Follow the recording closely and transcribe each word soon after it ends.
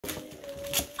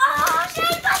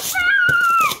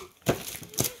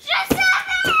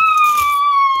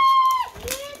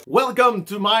Welcome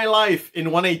to My Life in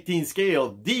 1/18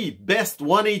 scale, the best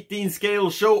 1/18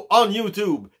 scale show on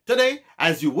YouTube. Today,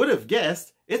 as you would have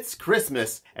guessed, it's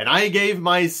Christmas, and I gave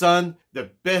my son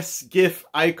the best gift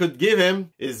I could give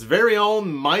him, his very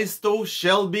own Maisto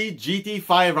Shelby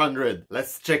GT-500.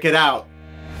 Let's check it out.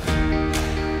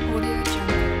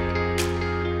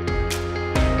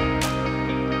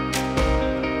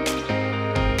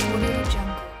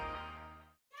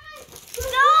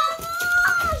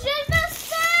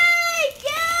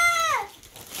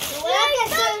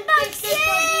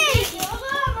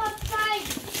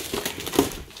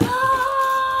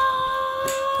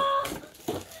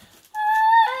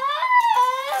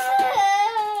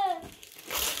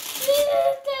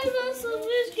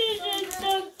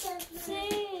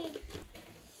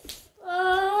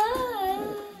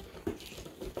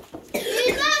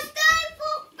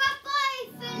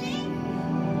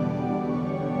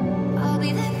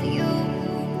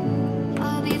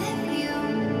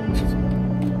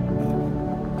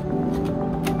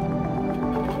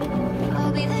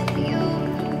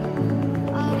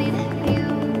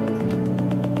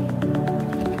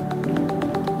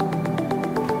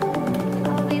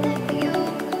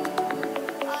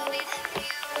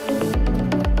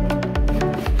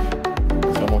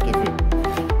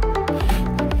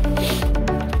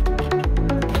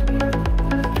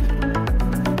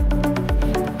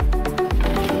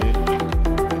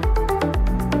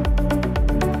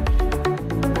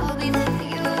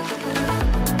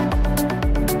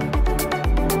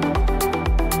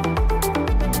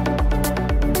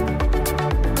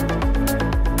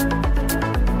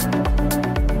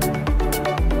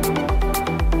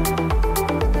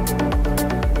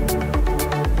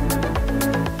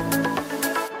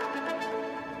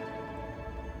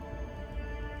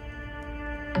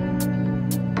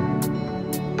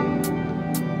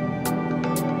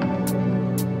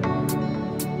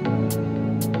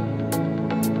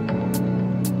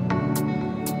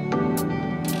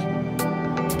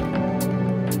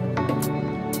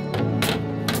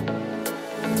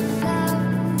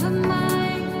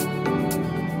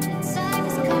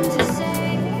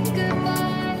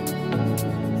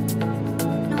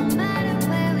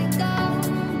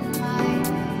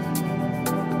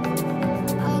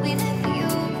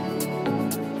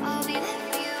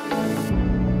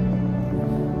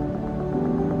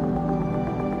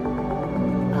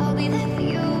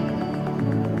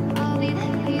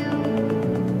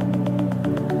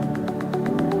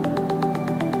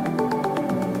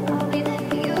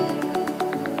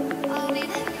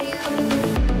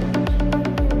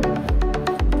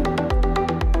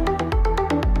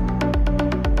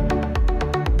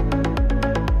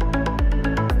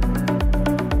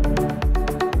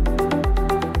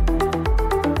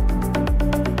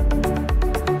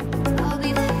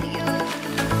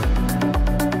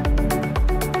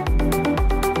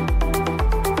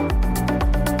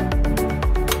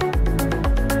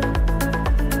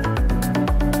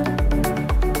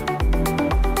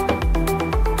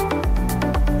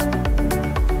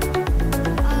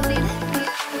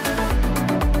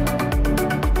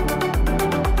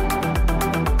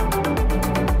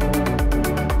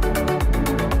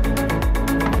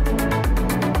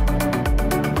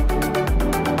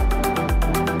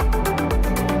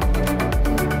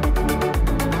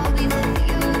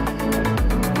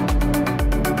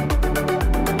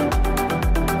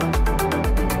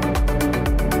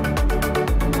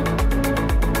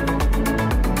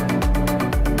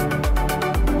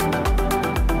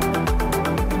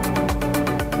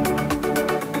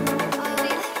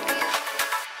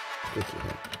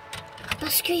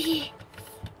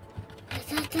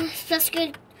 Parce que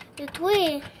le toit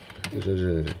est...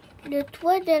 Le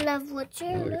toit de la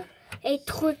voiture là, est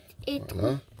trop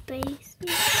baissé.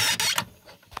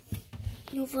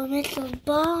 On va mettre l'autre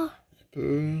bord.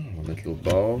 On va mettre l'autre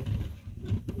bord.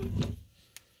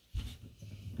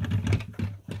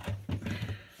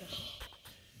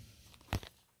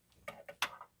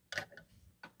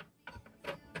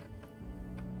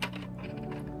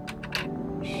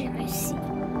 J'ai réussi.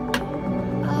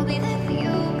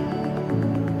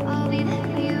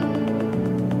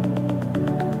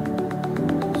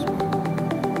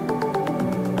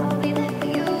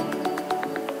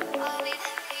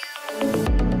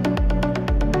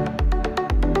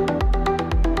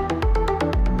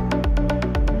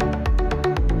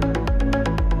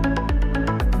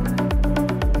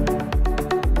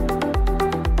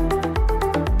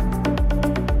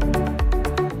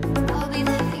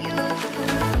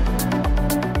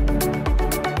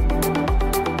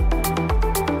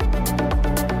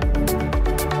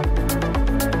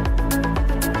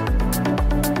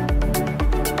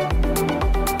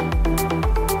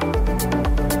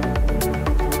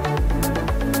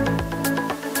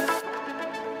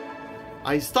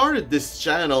 I started this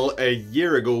channel a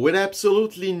year ago with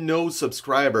absolutely no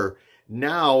subscriber.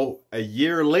 Now, a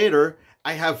year later,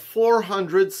 I have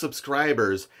 400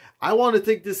 subscribers. I want to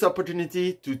take this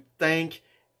opportunity to thank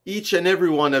each and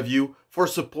every one of you for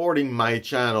supporting my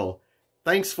channel.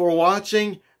 Thanks for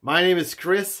watching. My name is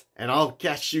Chris, and I'll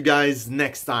catch you guys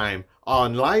next time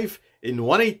on Life in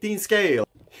 1/18 Scale.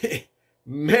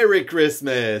 Merry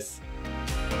Christmas!